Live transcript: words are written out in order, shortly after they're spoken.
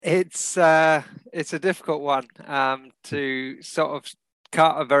It's a difficult one to sort of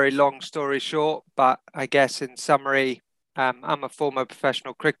cut a very long story short, but I guess in summary, I'm a former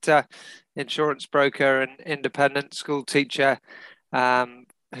professional cricketer, insurance broker, and independent school teacher,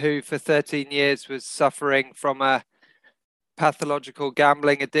 who for 13 years was suffering from a pathological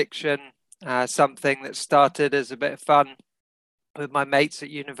gambling addiction, something that started as a bit of fun with my mates at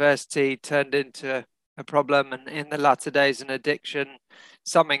university turned into a problem, and in the latter days an addiction,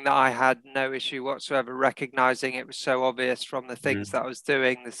 something that I had no issue whatsoever recognizing. It was so obvious from the things that I was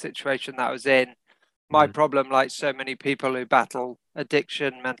doing, the situation that I was in. My problem, like so many people who battle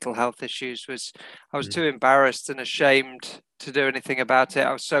addiction, mental health issues, was I was too embarrassed and ashamed to do anything about it.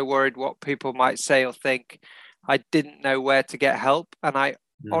 I was so worried what people might say or think. I didn't know where to get help, and I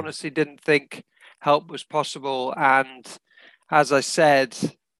honestly didn't think help was possible. And as I said,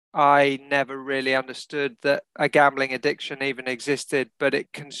 I never really understood that a gambling addiction even existed, but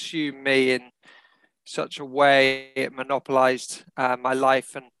it consumed me in such a way, it monopolized my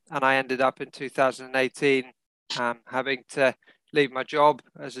life. And I ended up in 2018 having to leave my job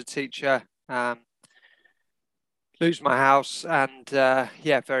as a teacher, lose my house, and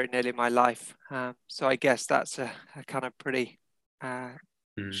very nearly my life. So I guess that's a kind of pretty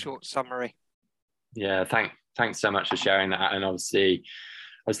short summary. Yeah, thanks so much for sharing that. And obviously,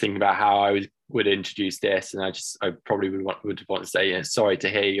 I was thinking about how I would introduce this, and I probably would want to say, sorry to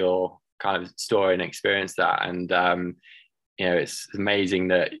hear your kind of story and experience that. And it's amazing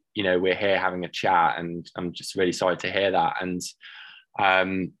that we're here having a chat, and I'm just really sorry to hear that. And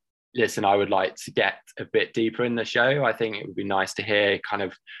listen, I would like to get a bit deeper in the show. I think it would be nice to hear kind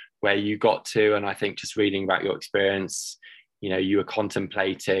of where you got to, and I think just reading about your experience, you were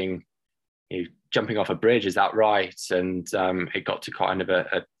contemplating jumping off a bridge, is that right? And it got to kind of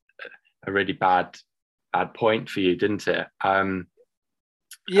a really bad point for you, didn't it?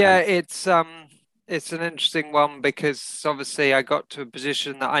 It's an interesting one, because obviously I got to a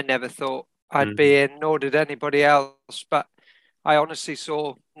position that I never thought I'd be in, nor did anybody else, but I honestly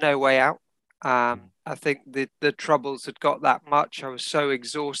saw no way out. I think the troubles had got that much. I was so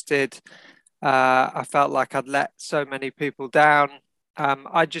exhausted. I felt like I'd let so many people down.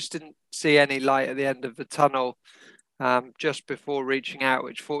 I just didn't see any light at the end of the tunnel just before reaching out,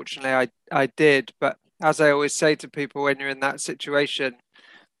 which fortunately I did. But as I always say to people, when you're in that situation,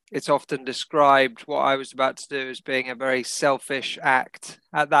 it's often described what I was about to do as being a very selfish act.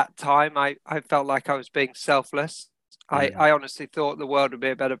 At that time, I felt like I was being selfless. I honestly thought the world would be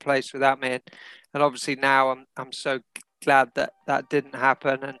a better place without me. And obviously now I'm so glad that that didn't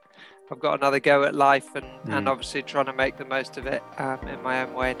happen. And I've got another go at life, and obviously trying to make the most of it in my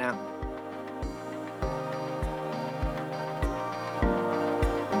own way now.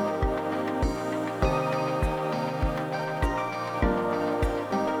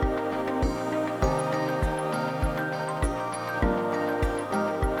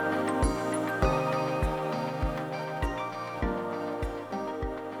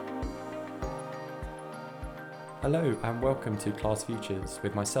 Hello and welcome to Class Futures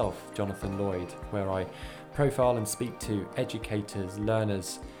with myself, Jonathan Lloyd, where I profile and speak to educators,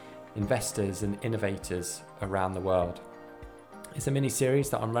 learners, investors and innovators around the world. It's a mini-series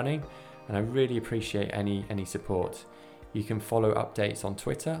that I'm running, and I really appreciate any support. You can follow updates on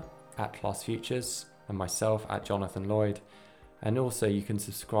Twitter at Class Futures and myself at Jonathan Lloyd, and also you can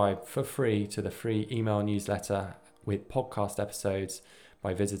subscribe for free to the free email newsletter with podcast episodes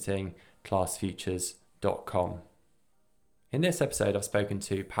by visiting classfutures.com. In this episode, I've spoken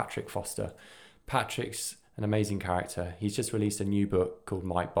to Patrick Foster. Patrick's an amazing character. He's just released a new book called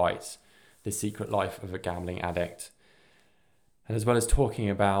Might Bite, The Secret Life of a Gambling Addict. And as well as talking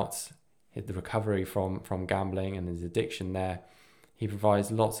about the recovery from gambling and his addiction there, he provides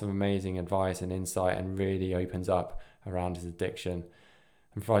lots of amazing advice and insight, and really opens up around his addiction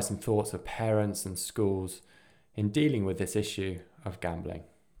and provides some thoughts for parents and schools in dealing with this issue of gambling.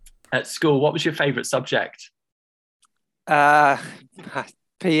 At school, what was your favourite subject?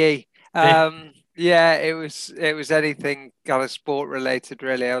 PE. It was anything kind of sport related,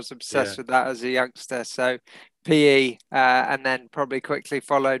 really. I was obsessed with that as a youngster. So PE, and then probably quickly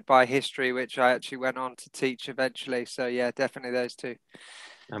followed by history, which I actually went on to teach eventually. So yeah, definitely those two.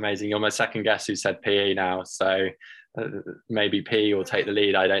 Amazing. You're my second guest who said PE now. So maybe PE will take the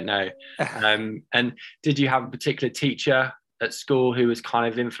lead. I don't know. And did you have a particular teacher at school who was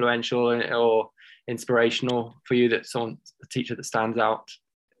kind of influential or inspirational for you, that's a teacher that stands out?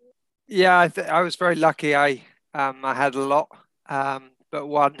 Yeah, I was very lucky. I had a lot, but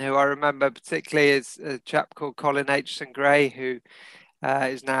one who I remember particularly is a chap called Colin Aitchison Gray, who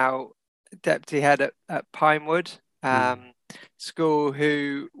is now deputy head at Pinewood. school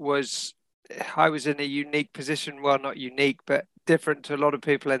who was, I was in a unique position. Well, not unique, but different to a lot of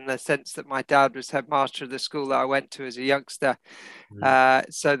people in the sense that my dad was headmaster of the school that I went to as a youngster.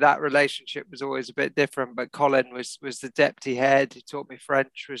 So that relationship was always a bit different. But Colin was the deputy head who taught me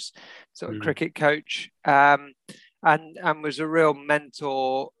French, was sort of cricket coach, and was a real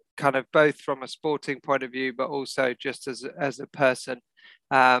mentor, kind of both from a sporting point of view, but also just as a person.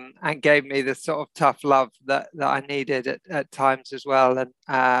 And gave me the sort of tough love that I needed at times as well. And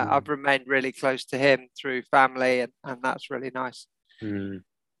I've remained really close to him through family, and that's really nice.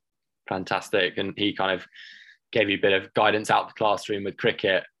 Fantastic. And he kind of gave you a bit of guidance out the classroom with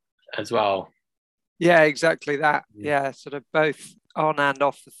cricket as well. Yeah, exactly that. Yeah, sort of both on and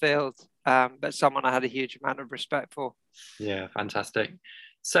off the field, but someone I had a huge amount of respect for. Yeah, fantastic.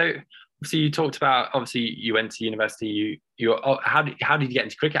 So you talked about, obviously you went to university, how did you get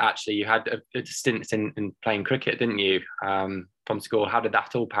into cricket actually? You had a stint in playing cricket, didn't you, from school? How did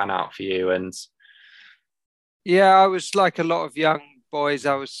that all pan out for you? And yeah, I was like a lot of young boys,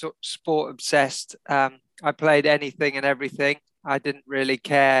 I was sort of sport obsessed. I played anything and everything. I didn't really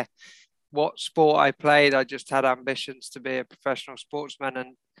care what sport I played. I just had ambitions to be a professional sportsman.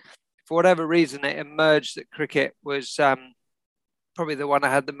 And for whatever reason, it emerged that cricket was probably the one I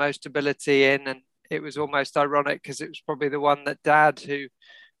had the most ability in. And it was almost ironic because it was probably the one that Dad, who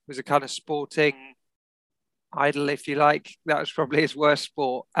was a kind of sporting idol, if you like, that was probably his worst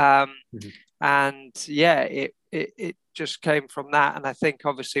sport. And yeah, it just came from that. And I think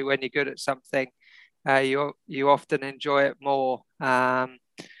obviously when you're good at something, you often enjoy it more.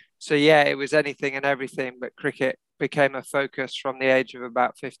 So yeah, it was anything and everything, but cricket became a focus from the age of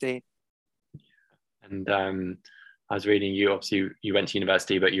about 15. And I was reading you, obviously you went to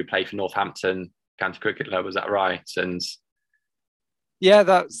university, but you played for Northampton County Cricket Club, was that right? And yeah,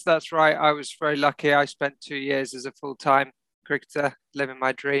 that's right. I was very lucky. I spent 2 years as a full-time cricketer, living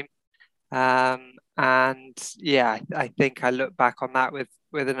my dream. And yeah, I think I look back on that with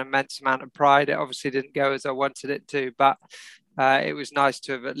an immense amount of pride. It obviously didn't go as I wanted it to, but it was nice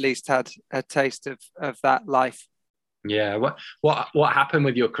to have at least had a taste of that life. Yeah. What happened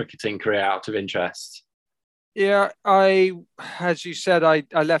with your cricketing career, out of interest? Yeah, as you said,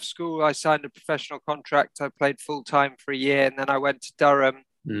 I left school. I signed a professional contract. I played full time for a year, and then I went to Durham,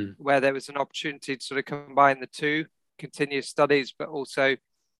 where there was an opportunity to sort of combine the two, continue studies, but also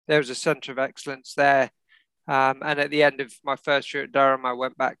there was a centre of excellence there. And at the end of my first year at Durham, I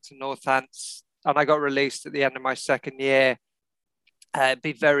went back to Northants, and I got released at the end of my second year. It'd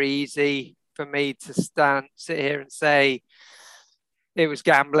be very easy for me to sit here and say it was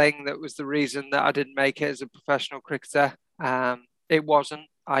gambling that was the reason that I didn't make it as a professional cricketer. It wasn't.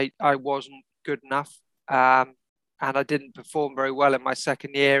 I wasn't good enough, and I didn't perform very well in my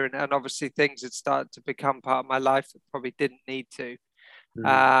second year. And obviously things had started to become part of my life that probably didn't need to.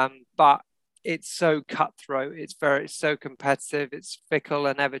 But it's so cutthroat. It's so competitive. It's fickle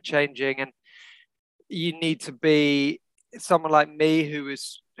and ever changing, and you need to be someone like me who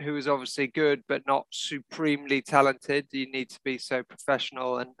is obviously good but not supremely talented. You need to be so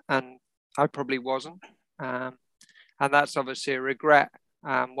professional, and I probably wasn't, and that's obviously a regret.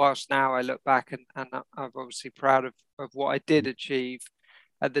 Whilst now I look back and I'm obviously proud of what I did achieve.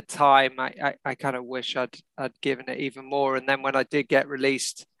 At the time, I kind of wish I'd given it even more. And then when I did get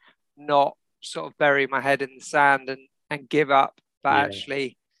released, not sort of bury my head in the sand and give up, but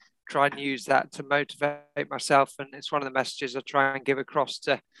actually try and use that to motivate myself. And it's one of the messages I try and give across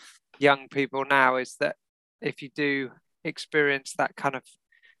to young people now, is that if you do experience that kind of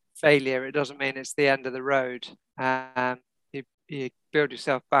failure, it doesn't mean it's the end of the road. You build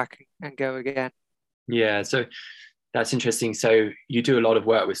yourself back and go again. Yeah, so that's interesting. So you do a lot of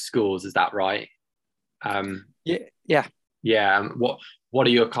work with schools, is that right? Yeah. What are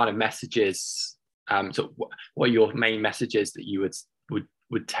your kind of messages? So what are your main messages that you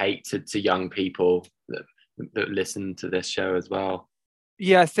would take to young people that listen to this show as well?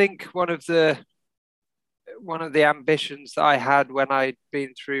 Yeah, I think one of the ambitions that I had when I'd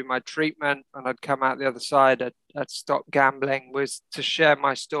been through my treatment and I'd come out the other side, I'd stopped gambling, was to share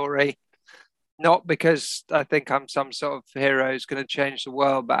my story. Not because I think I'm some sort of hero who's going to change the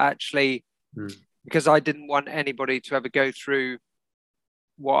world, but actually because I didn't want anybody to ever go through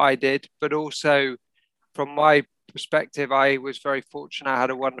what I did. But also from my perspective, I was very fortunate. I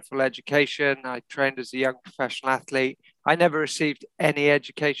had a wonderful education. I trained as a young professional athlete. I never received any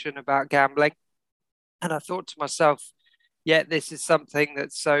education about gambling. And I thought to myself, this is something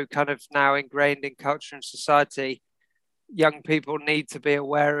that's so kind of now ingrained in culture and society. Young people need to be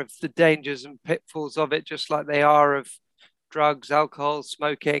aware of the dangers and pitfalls of it, just like they are of drugs, alcohol,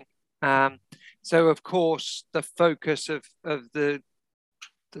 smoking. So of course, the focus of the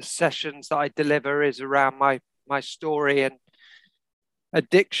sessions that I deliver is around my story and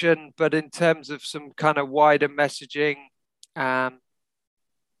addiction, but in terms of some kind of wider messaging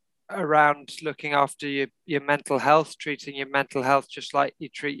around looking after your mental health, treating your mental health just like you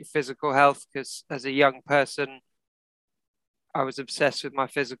treat your physical health. Because as a young person, I was obsessed with my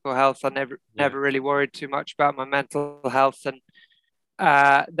physical health. I never really worried too much about my mental health, and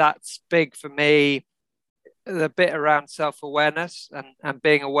that's big for me. The bit around self-awareness and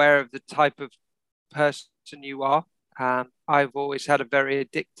being aware of the type of person you are. I've always had a very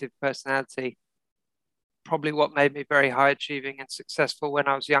addictive personality, probably what made me very high achieving and successful when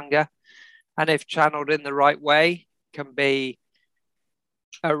I was younger. And if channeled in the right way, can be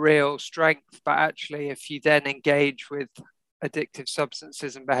a real strength. But actually, if you then engage with addictive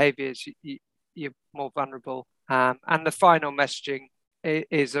substances and behaviors, you're more vulnerable. And the final messaging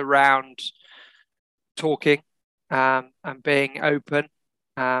is around talking and being open.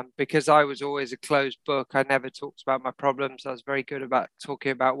 Because I was always a closed book. I never talked about my problems. I was very good about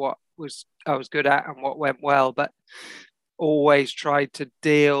talking about what I was good at and what went well, but always tried to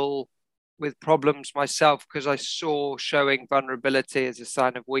deal with problems myself because I saw showing vulnerability as a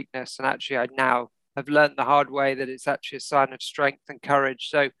sign of weakness. And actually, I now have learned the hard way that it's actually a sign of strength and courage.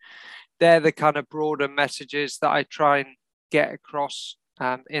 So they're the kind of broader messages that I try and get across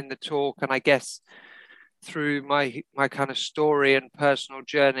in the talk. And I guess through my kind of story and personal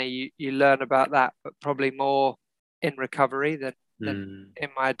journey, you learn about that, but probably more in recovery than in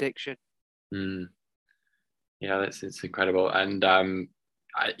my addiction. Yeah, it's incredible. And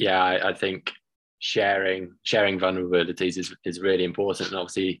I think sharing vulnerabilities is really important. And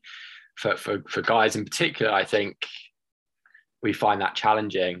obviously for guys in particular, I think we find that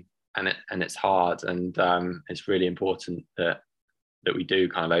challenging and it's hard, and it's really important that we do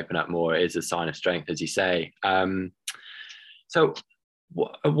kind of open up more. It is a sign of strength, as you say. So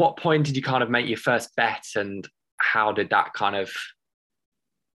at what point did you kind of make your first bet, and how did that kind of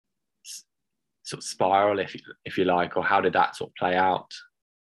sort of spiral, if you like, or how did that sort of play out?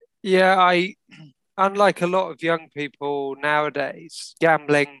 Yeah, unlike a lot of young people nowadays,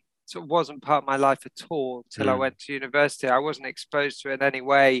 gambling sort of wasn't part of my life at all till I went to university. I wasn't exposed to it in any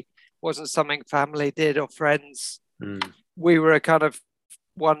way. It wasn't something family did or friends. We were a kind of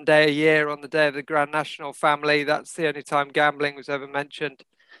one day a year on the day of the Grand National family. That's the only time gambling was ever mentioned.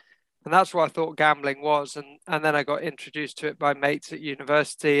 And that's what I thought gambling was. And then I got introduced to it by mates at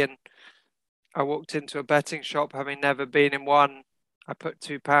university, and I walked into a betting shop having never been in one. I put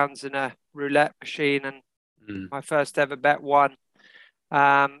 £2 in a roulette machine, and my first ever bet won.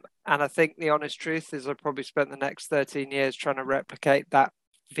 And I think the honest truth is I probably spent the next 13 years trying to replicate that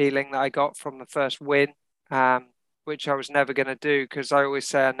feeling that I got from the first win, which I was never going to do, because I always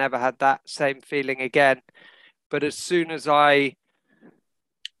say I never had that same feeling again. But as soon as I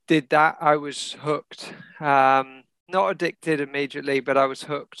did that, I was hooked. Not addicted immediately, but I was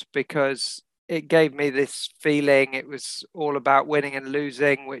hooked because it gave me this feeling. It was all about winning and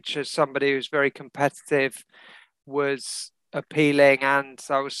losing, which, as somebody who's very competitive, was appealing. And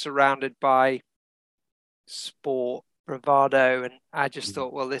I was surrounded by sport, bravado, and I just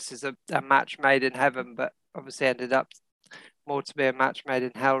thought, well, this is a match made in heaven, but obviously ended up more to be a match made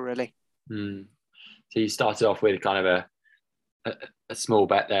in hell, really. So you started off with kind of a small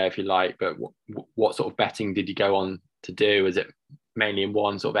bet there, if you like, but what sort of betting did you go on to do? Was it mainly in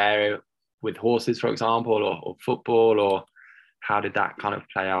one sort of area with horses, for example, or football, or how did that kind of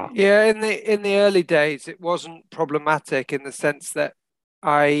play out? Yeah, in the early days, it wasn't problematic in the sense that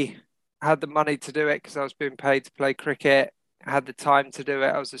I had the money to do it because I was being paid to play cricket. I had the time to do it.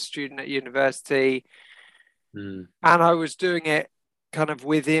 I was a student at university, and I was doing it kind of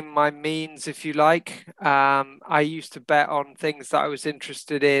within my means, if you like. I used to bet on things that I was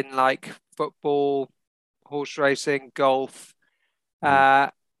interested in, like football, horse racing, golf.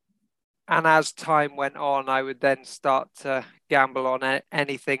 And as time went on, I would then start to gamble on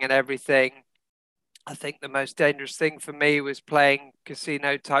anything and everything. I think the most dangerous thing for me was playing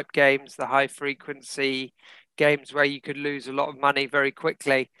casino type games, the high frequency games where you could lose a lot of money very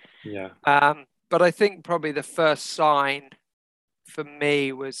quickly. Yeah. But I think probably the first sign for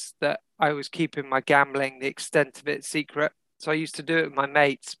me was that I was keeping my gambling, the extent of it, secret. So I used to do it with my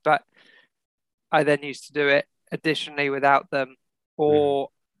mates, but I then used to do it additionally without them, or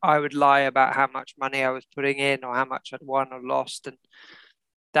I would lie about how much money I was putting in or how much I'd won or lost. And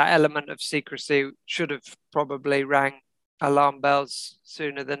that element of secrecy should have probably rang alarm bells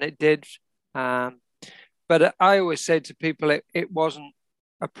sooner than it did. But I always say to people, it wasn't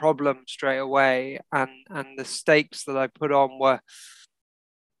a problem straight away. And the stakes that I put on were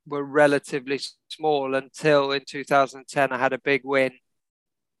were relatively small until in 2010 I had a big win,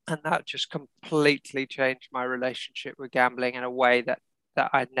 and that just completely changed my relationship with gambling in a way that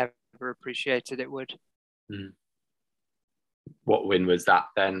I never appreciated it would. Mm. What win was that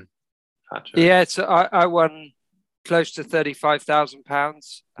then, Patrick? Yeah, so I won close to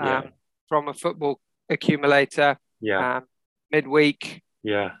 £35,000 from a football accumulator. Yeah. Midweek.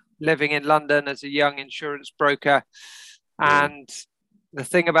 Yeah. Living in London as a young insurance broker. And the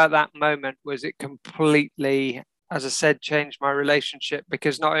thing about that moment was it completely, as I said, changed my relationship,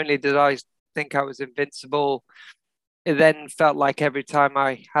 because not only did I think I was invincible, it then felt like every time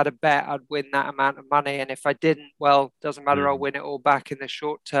I had a bet, I'd win that amount of money. And if I didn't, well, doesn't matter, I'll win it all back in the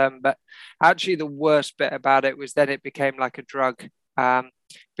short term. But actually, the worst bit about it was then it became like a drug.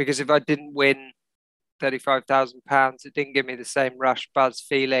 Because if I didn't win £35,000, it didn't give me the same rush buzz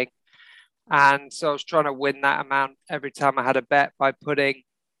feeling. And so I was trying to win that amount every time I had a bet by putting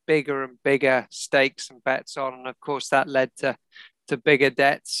bigger and bigger stakes and bets on. And of course, that led to bigger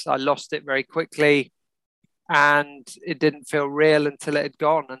debts. I lost it very quickly, and it didn't feel real until it had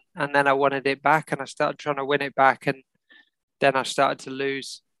gone. And then I wanted it back, and I started trying to win it back. And then I started to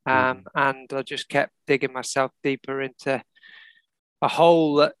lose. And I just kept digging myself deeper into a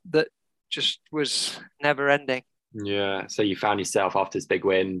hole that just was never ending. Yeah. So you found yourself after this big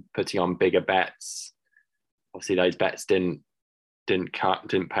win putting on bigger bets. Obviously, those bets didn't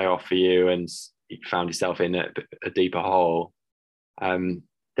pay off for you, and you found yourself in a deeper hole. There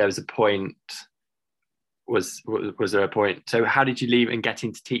was a point. Was there a point? So how did you leave and get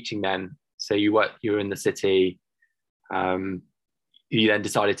into teaching then? So you were in the city. You then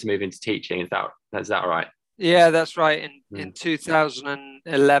decided to move into teaching. Is that right? Yeah, that's right. In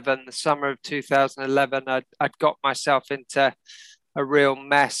 2011, the summer of 2011, I'd got myself into a real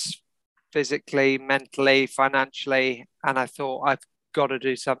mess, physically, mentally, financially, and I thought, I've got to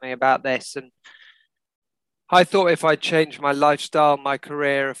do something about this. And I thought if I changed my lifestyle, my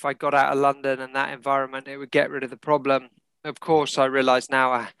career, if I got out of London and that environment, it would get rid of the problem. Of course, I realized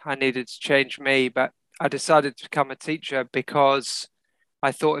now I needed to change me, but I decided to become a teacher because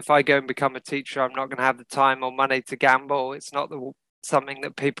I thought if I go and become a teacher, I'm not going to have the time or money to gamble. It's not something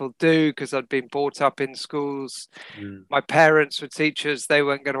that people do, because I'd been brought up in schools. My parents were teachers. They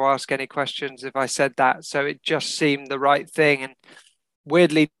weren't going to ask any questions if I said that. So it just seemed the right thing. And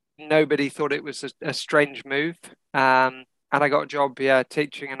weirdly, nobody thought it was a strange move. And I got a job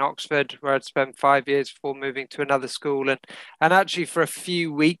teaching in Oxford, where I'd spent 5 years before moving to another school. And actually for a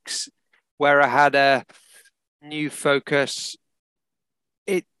few weeks where I had a new focus,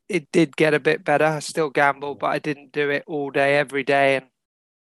 it did get a bit better. I still gamble, but I didn't do it all day, every day. And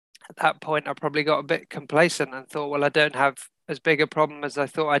at that point, I probably got a bit complacent and thought, well, I don't have as big a problem as I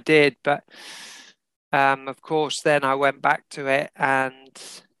thought I did. But of course, then I went back to it, and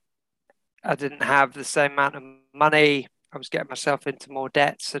I didn't have the same amount of money. I was getting myself into more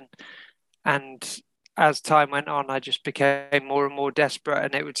debts, and as time went on, I just became more and more desperate,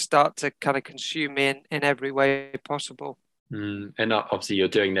 and it would start to kind of consume me in every way possible. And obviously you're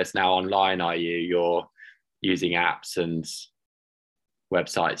doing this now online, are you? You're using apps and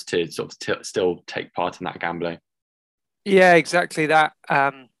websites to sort of still take part in that gambling. Yeah, exactly that.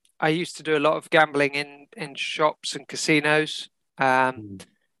 I used to do a lot of gambling in shops and casinos, and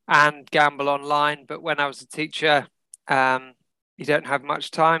gamble online. But when I was a teacher, you don't have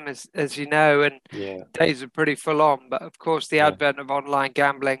much time, as you know, and days are pretty full on. But of course, the advent of online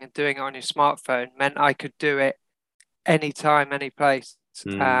gambling and doing it on your smartphone meant I could do it anytime, any place.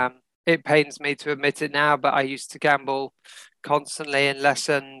 It pains me to admit it now, but I used to gamble constantly in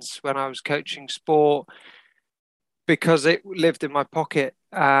lessons when I was coaching sport, because it lived in my pocket.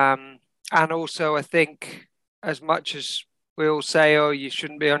 And also, I think, as much as we all say, oh, you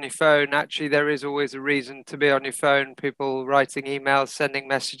shouldn't be on your phone, actually there is always a reason to be on your phone. People writing emails, sending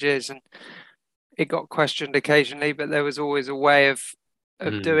messages, and it got questioned occasionally, but there was always a way of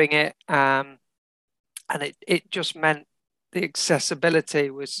doing it. And it just meant the accessibility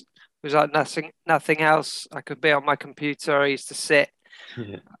was like nothing else. I could be on my computer. I used to sit.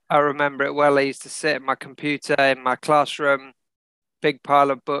 I remember it well. I used to sit at my computer in my classroom, big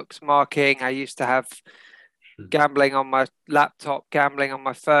pile of books, marking. I used to have gambling on my laptop, gambling on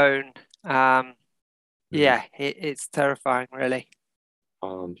my phone. It's terrifying, really.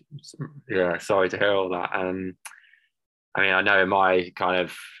 Sorry to hear all that. I mean, I know in my kind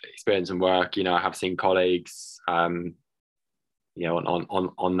of experience and work, I have seen colleagues, on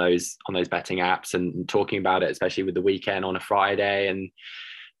those betting apps and talking about it, especially with the weekend on a Friday and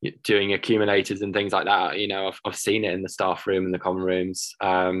doing accumulators and things like that. I've seen it in the staff room and the common rooms.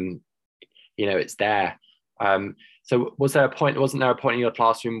 It's there. So So wasn't there a point in your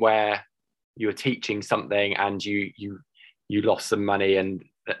classroom where you were teaching something and you lost some money, and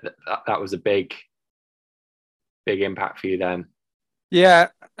that was a big impact for you then? Yeah.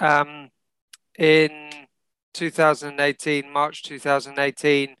 In 2018, March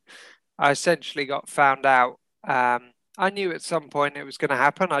 2018, I essentially got found out. I knew at some point it was going to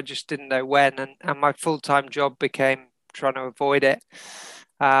happen. I just didn't know when, and my full-time job became trying to avoid it.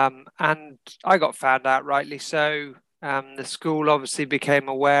 And I got found out, rightly so. The school obviously became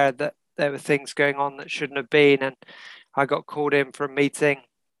aware that there were things going on that shouldn't have been, and I got called in for a meeting.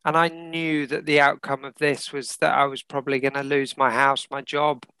 And I knew that the outcome of this was that I was probably going to lose my house, my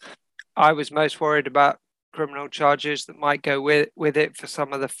job. I was most worried about criminal charges that might go with it for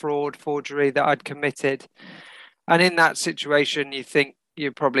some of the forgery that I'd committed. And in that situation, you think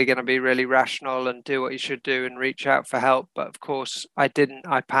you're probably going to be really rational and do what you should do and reach out for help. But of course, I didn't.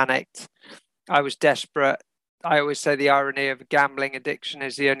 I panicked. I was desperate. I always say the irony of a gambling addiction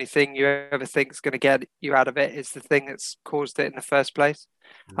is the only thing you ever think is going to get you out of it is the thing that's caused it in the first place.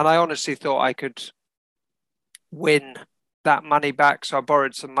 And I honestly thought I could win that money back. So I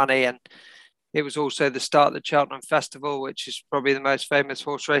borrowed some money, and it was also the start of the Cheltenham Festival, which is probably the most famous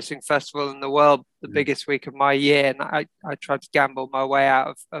horse racing festival in the world, the biggest week of my year. And I tried to gamble my way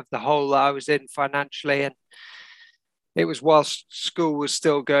out of the hole that I was in financially. And it was whilst school was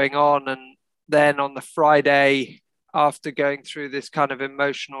still going on. And then on the Friday, after going through this kind of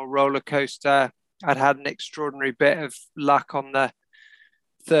emotional roller coaster, I'd had an extraordinary bit of luck on the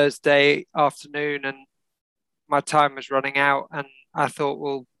Thursday afternoon, and my time was running out. And I thought,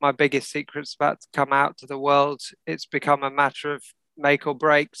 well, my biggest secret's about to come out to the world. It's become a matter of make or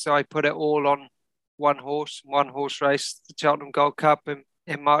break. So I put it all on one horse race, the Cheltenham Gold Cup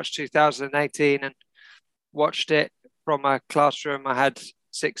in March 2018, and watched it from a classroom. I had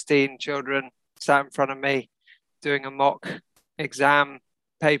 16 children sat in front of me doing a mock exam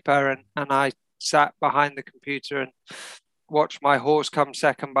paper, and I sat behind the computer and watched my horse come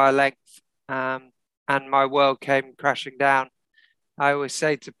second by a length, and my world came crashing down. I always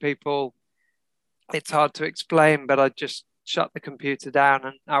say to people, it's hard to explain, but I just shut the computer down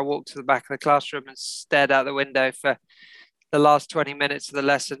and I walked to the back of the classroom and stared out the window for the last 20 minutes of the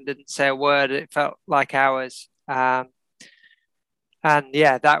lesson, didn't say a word. It felt like hours. And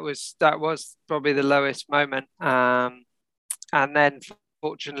yeah, that was probably the lowest moment. And then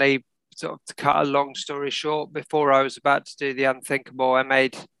fortunately, sort of to cut a long story short, before I was about to do the unthinkable, I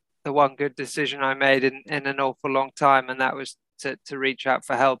made the one good decision I made in an awful long time, and that was to reach out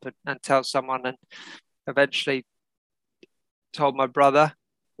for help and tell someone, and eventually told my brother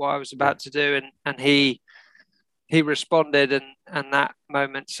what I was about to do, and he responded, and that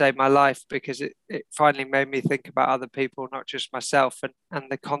moment saved my life, because it finally made me think about other people, not just myself, and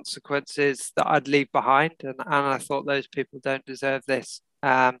the consequences that I'd leave behind, and I thought those people don't deserve this.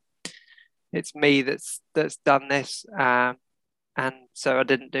 It's me that's done this, and so I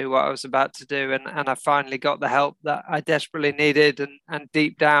didn't do what I was about to do, and I finally got the help that I desperately needed, and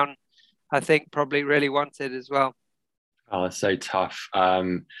deep down, I think probably really wanted as well. Oh, it's so tough.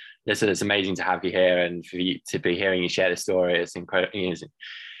 Listen, it's amazing to have you here, and for you to be hearing you share the story. It's incredible.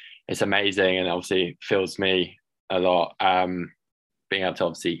 It's amazing, and obviously fills me a lot. Being able to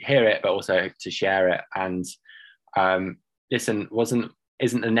obviously hear it, but also to share it. And listen,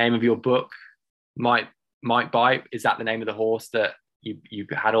 isn't the name of your book Might Bite? Is that the name of the horse that you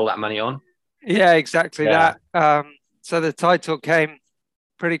had all that money on? Yeah, exactly that. So the title came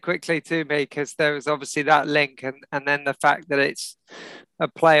pretty quickly to me, because there was obviously that link, and then the fact that it's a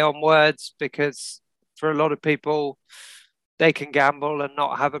play on words, because for a lot of people they can gamble and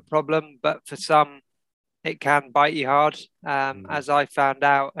not have a problem, but for some it can bite you hard, as I found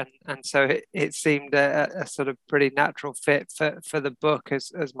out, and so it seemed a sort of pretty natural fit for the book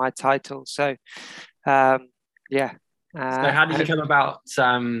as my title. So yeah. So how did you come about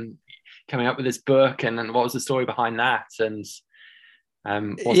coming up with this book, and what was the story behind that? And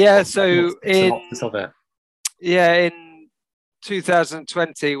what's the synopsis of it? Yeah, in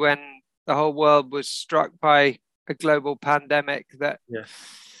 2020, when the whole world was struck by a global pandemic that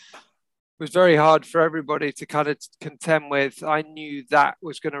was very hard for everybody to kind of contend with, I knew that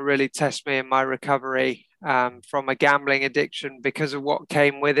was going to really test me in my recovery from a gambling addiction, because of what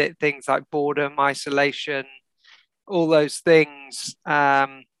came with it, things like boredom, isolation, all those things.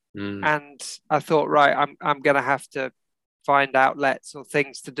 And I thought, right, I'm going to have to find outlets or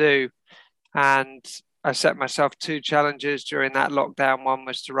things to do. And I set myself two challenges during that lockdown. One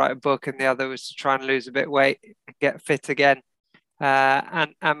was to write a book, and the other was to try and lose a bit of weight and get fit again.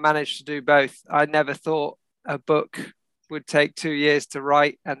 And managed to do both. I never thought a book would take 2 years to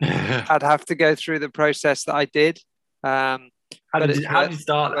write, and I'd have to go through the process that I did. How but did you, it's how did you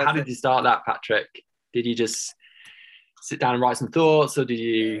start? worth How did it. you start that, Patrick? Did you just sit down and write some thoughts, or did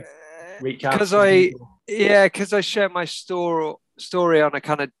you reach out to Because some people? because I share my story on a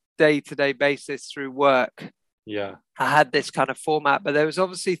kind of day-to-day basis through work. Yeah. I had this kind of format, but there was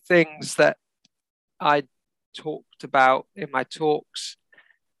obviously things that I talked about in my talks,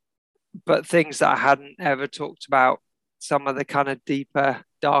 but things that I hadn't ever talked about, some of the kind of deeper,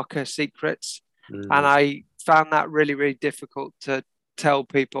 darker secrets. And I found that really, really difficult to tell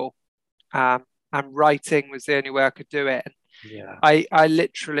people. And writing was the only way I could do it. And Yeah. I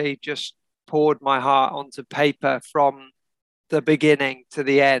literally just poured my heart onto paper from the beginning to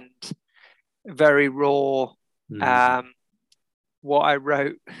the end, very raw. What I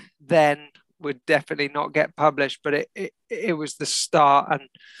wrote then would definitely not get published, but it was the start.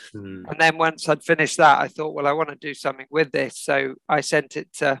 And then once I'd finished that, I thought, well, I want to do something with this. So I sent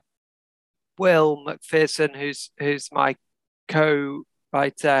it to Will McPherson, who's my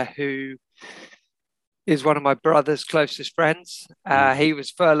co-writer, who is one of my brother's closest friends. He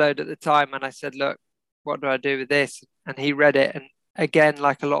was furloughed at the time, and I said, look, what do I do with this? And he read it, and again,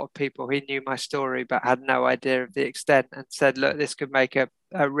 like a lot of people, he knew my story but had no idea of the extent, and said, look, this could make a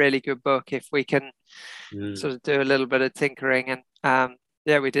really good book if we can sort of do a little bit of tinkering. And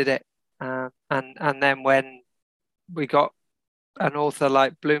yeah, we did it. And then when we got an author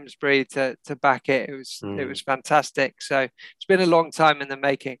like Bloomsbury to back it, it was fantastic. So it's been a long time in the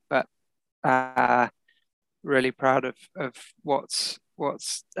making, but really proud of what's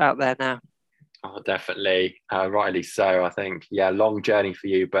out there now. Oh, definitely. Rightly so. I think, yeah, long journey for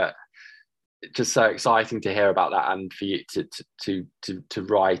you, but just so exciting to hear about that, and for you to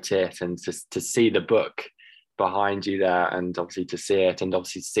write it, and to see the book behind you there, and obviously to see it, and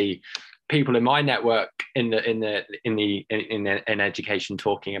obviously see people in my network in education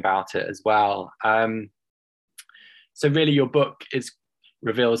talking about it as well. So really, your book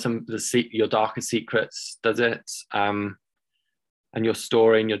reveals some of your darker secrets, does it? And your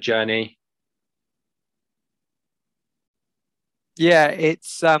story and your journey. Yeah,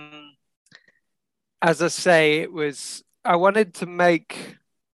 it's as I say, I wanted to make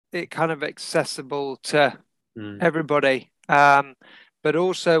it kind of accessible to everybody. But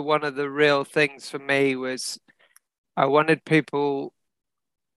also one of the real things for me was I wanted people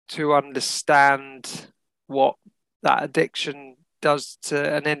to understand what that addiction does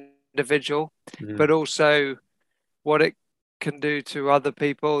to an individual, but also what it can do to other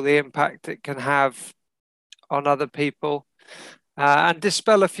people, the impact it can have on other people, and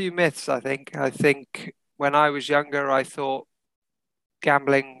dispel a few myths. I think when I was younger, I thought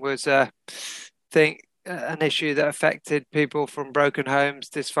gambling was an issue that affected people from broken homes,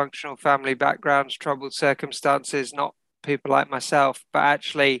 dysfunctional family backgrounds, troubled circumstances, not people like myself. But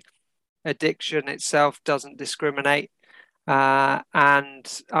actually, addiction itself doesn't discriminate.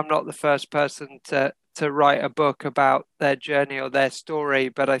 And I'm not the first person to write a book about their journey or their story,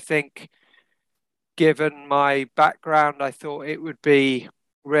 but I think given my background, I thought it would be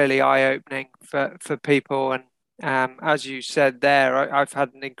really eye-opening for people. And as you said there, I've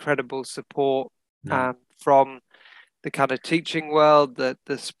had an incredible support from the kind of teaching world, the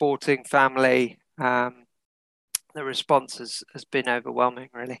sporting family. The response has been overwhelming,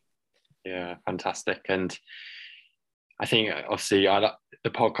 really. Yeah, fantastic. And I think obviously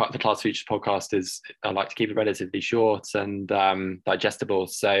the Class Features podcast I like to keep it relatively short and digestible.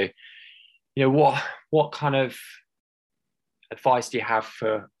 So, you know, what kind of advice do you have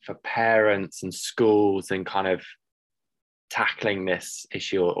for parents and schools and kind of tackling this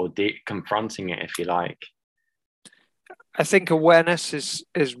issue or confronting it, if you like? I think awareness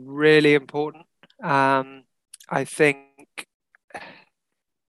is really important. I think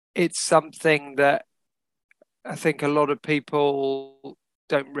it's something that I think a lot of people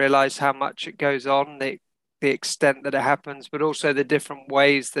don't realize how much it goes on, the extent that it happens, but also the different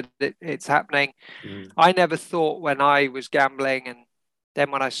ways that it's happening. I never thought when I was gambling, and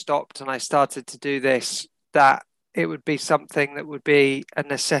then when I stopped and I started to do this, that it would be something that would be a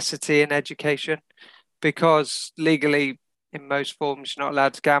necessity in education, because legally in most forms you're not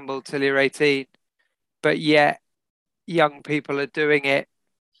allowed to gamble till you're 18, but yet young people are doing it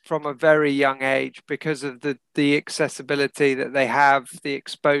from a very young age because of the accessibility that they have, the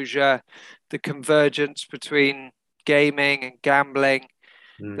exposure, the convergence between gaming and gambling,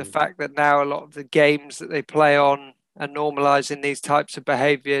 the fact that now a lot of the games that they play on are normalizing these types of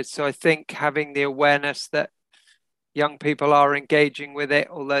behaviors. So I think having the awareness that young people are engaging with it,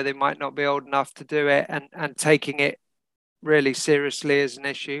 although they might not be old enough to do it, and taking it really seriously as an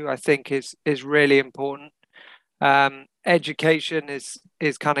issue, I think is really important. Education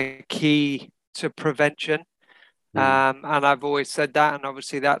is kind of key to prevention. And I've always said that, and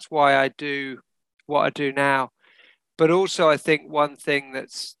obviously that's why I do what I do now. But also, I think one thing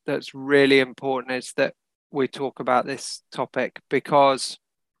that's really important is that we talk about this topic, because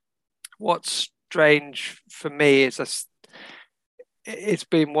what's strange for me is it's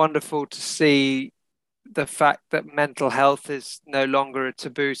been wonderful to see the fact that mental health is no longer a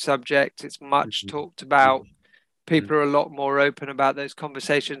taboo subject. It's much talked about. People are a lot more open about those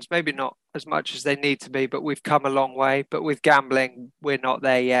conversations, maybe not as much as they need to be, but we've come a long way. But with gambling, we're not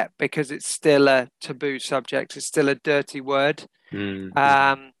there yet, because it's still a taboo subject. It's still a dirty word.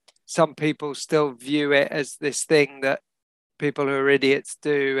 Some people still view it as this thing that people who are idiots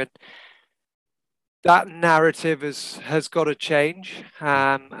do. And that narrative has got to change.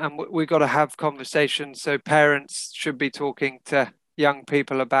 And we've got to have conversations. So parents should be talking to young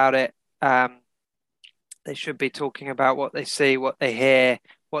people about it. They should be talking about what they see, what they hear,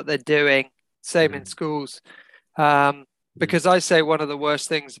 what they're doing. Same in schools. Because I say one of the worst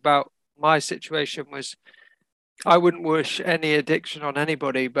things about my situation was, I wouldn't wish any addiction on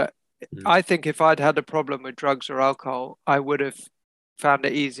anybody, but I think if I'd had a problem with drugs or alcohol, I would have found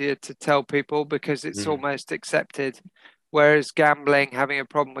it easier to tell people, because it's almost accepted. Whereas gambling, having a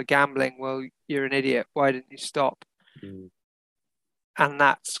problem with gambling, well, you're an idiot. Why didn't you stop? And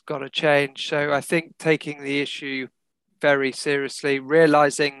that's got to change. So I think taking the issue very seriously,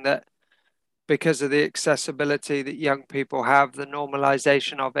 realizing that because of the accessibility that young people have, the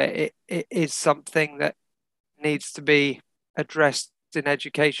normalization of it is something that needs to be addressed in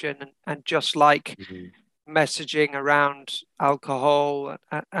education. And just like messaging around alcohol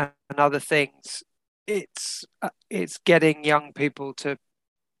and other things, it's getting young people to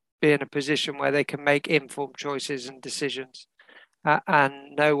be in a position where they can make informed choices and decisions.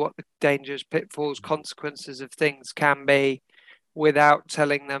 And know what the dangers, pitfalls, consequences of things can be, without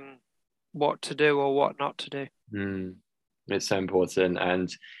telling them what to do or what not to do. It's so important,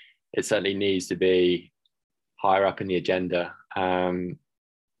 and it certainly needs to be higher up in the agenda.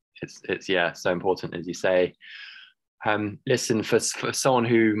 It's so important, as you say. Listen, for someone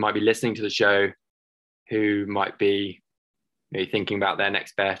who might be listening to the show, who might be thinking about their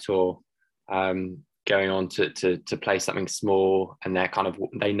next bet, or going on to play something small, and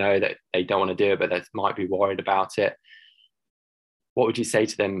they know that they don't want to do it, but they might be worried about it. What would you say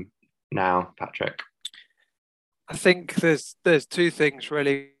to them now, Patrick? I think there's two things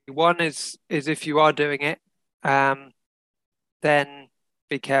really. One is if you are doing it, then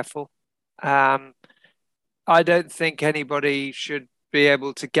be careful. I don't think anybody should be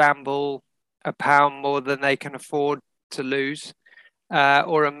able to gamble £1 more than they can afford to lose,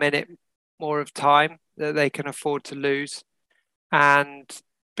 or a minute more of time that they can afford to lose. And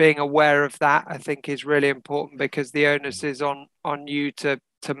being aware of that, I think, is really important, because the onus is on you to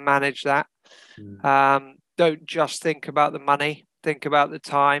manage that. Don't just think about the money, think about the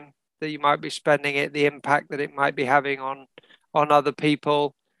time that you might be spending it, the impact that it might be having on other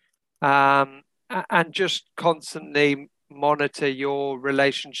people, and just constantly monitor your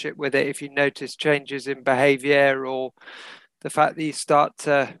relationship with it. If you notice changes in behavior, or the fact that you start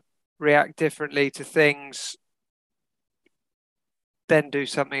to react differently to things, then do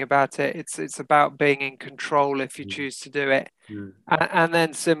something about it. It's about being in control if you choose to do it. And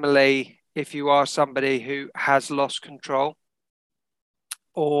then similarly, if you are somebody who has lost control,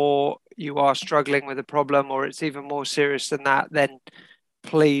 or you are struggling with a problem, or it's even more serious than that, then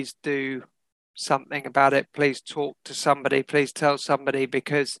please do something about it. Please talk to somebody, please tell somebody,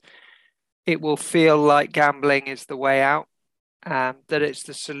 because it will feel like gambling is the way out. That it's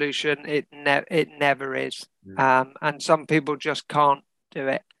the solution. It never is. And some people just can't do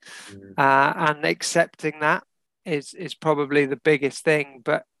it. And accepting that is probably the biggest thing,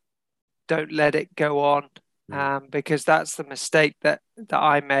 but don't let it go on, because that's the mistake that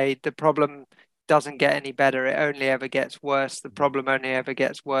I made. The problem doesn't get any better. It only ever gets worse. The problem only ever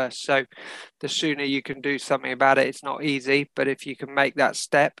gets worse. So the sooner you can do something about it, it's not easy, but if you can make that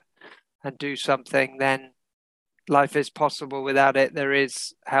step and do something, then life is possible. Without it, there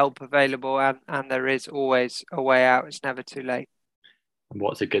is help available, and there is always a way out. It's never too late. And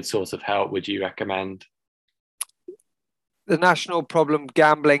what's a good source of help would you recommend? The National Problem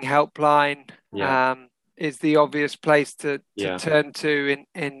Gambling Helpline is the obvious place to turn to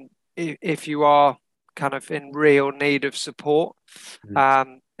in if you are kind of in real need of support.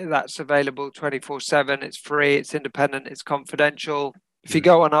 That's available 24/7. It's free, it's independent, it's confidential. If you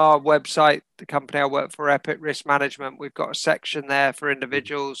go on our website, the company I work for, Epic Risk Management, we've got a section there for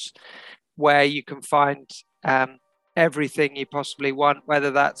individuals where you can find everything you possibly want,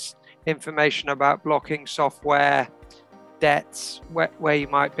 whether that's information about blocking software, debts, where you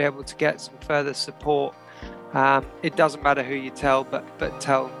might be able to get some further support. it doesn't matter who you tell, but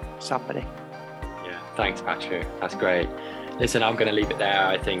tell somebody. Yeah, thanks, Patrick. That's great. Listen, I'm going to leave it there.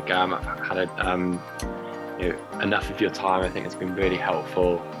 I think I've had enough of your time. I think it's been really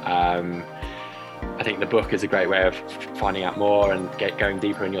helpful. I think the book is a great way of finding out more and going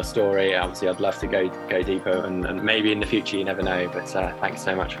deeper in your story. Obviously, I'd love to go deeper, and maybe in the future, you never know. But thanks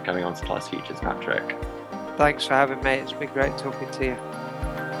so much for coming on to Class Futures, Patrick. Thanks for having me. It's been great talking to you.